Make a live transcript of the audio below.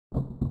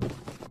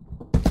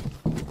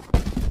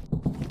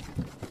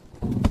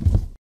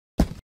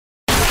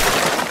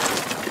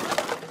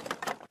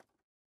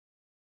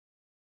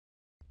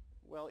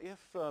Well,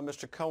 if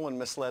Mr. Cohen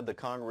misled the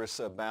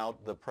Congress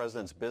about the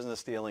president's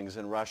business dealings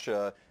in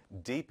Russia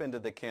deep into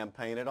the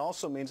campaign, it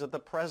also means that the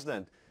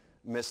president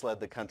misled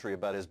the country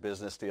about his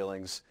business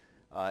dealings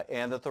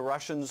and that the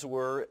Russians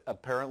were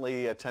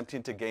apparently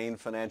attempting to gain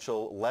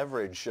financial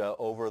leverage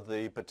over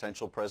the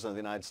potential president of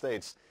the United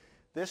States.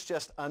 This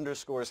just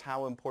underscores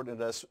how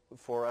important it is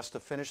for us to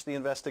finish the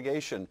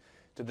investigation,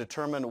 to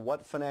determine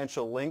what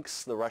financial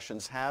links the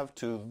Russians have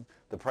to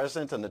the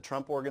president and the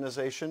Trump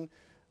organization,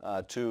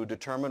 to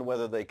determine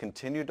whether they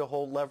continue to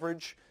hold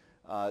leverage.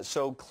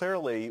 So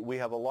clearly we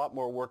have a lot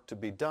more work to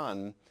be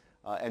done,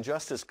 and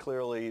just as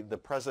clearly the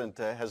president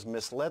has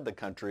misled the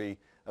country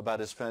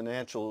about his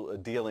financial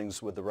dealings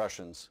with the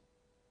Russians.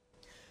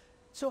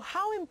 So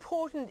how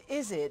important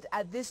is it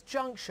at this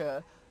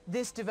juncture,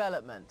 this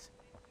development?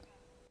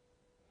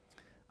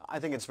 I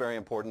think it's very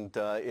important.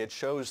 It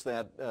shows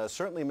that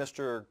certainly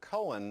Mr.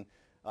 Cohen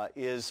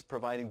is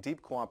providing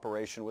deep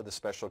cooperation with the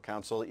special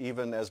counsel,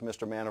 even as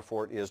Mr.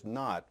 Manafort is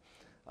not.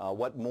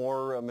 What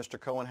more Mr.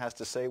 Cohen has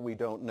to say, we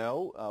don't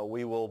know.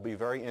 We will be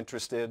very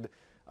interested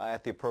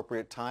at the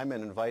appropriate time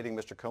in inviting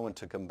Mr. Cohen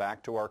to come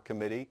back to our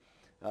committee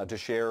to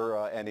share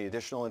any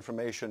additional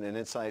information and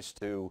insights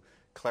to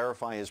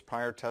clarify his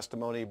prior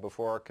testimony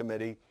before our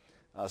committee.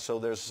 So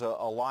there's a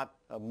lot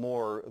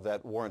more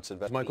that warrants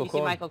investigation. You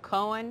see Michael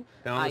Cohen,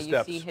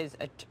 you see his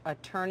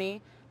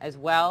attorney as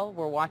well.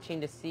 We're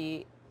watching to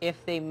see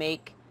if they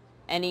make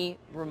any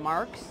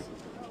remarks.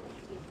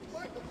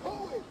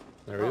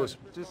 There he is.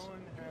 Mr.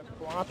 Cohen has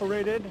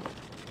cooperated.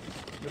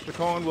 Mr.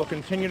 Cohen will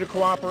continue to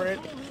cooperate.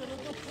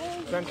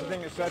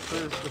 Sentencing is set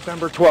for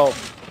December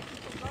 12th.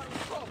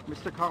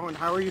 Mr. Cohen,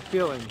 how are you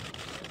feeling?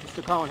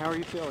 Mr. Cohen, how are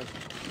you feeling?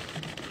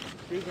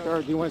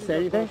 Sir, do you want to say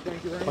anything?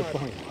 Thank you very much.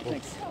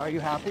 Thanks. Are you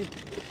happy?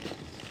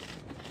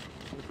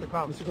 Mr.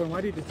 Cohen,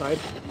 why did you decide?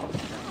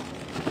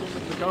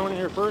 Mr. Cohen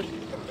here first.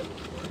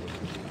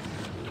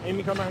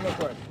 Amy, come on this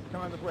way.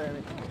 Come on this way,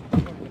 Amy.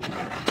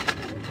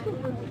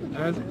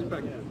 As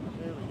expected.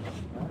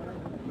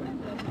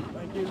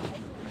 Thank you.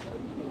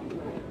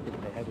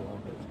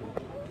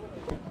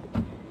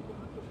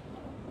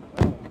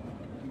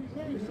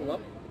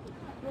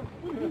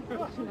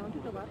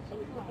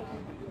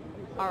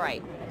 All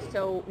right,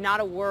 so not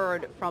a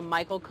word from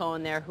Michael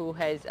Cohen there, who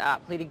has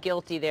pleaded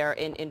guilty there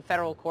in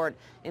federal court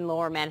in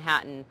Lower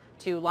Manhattan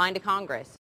to lying to Congress.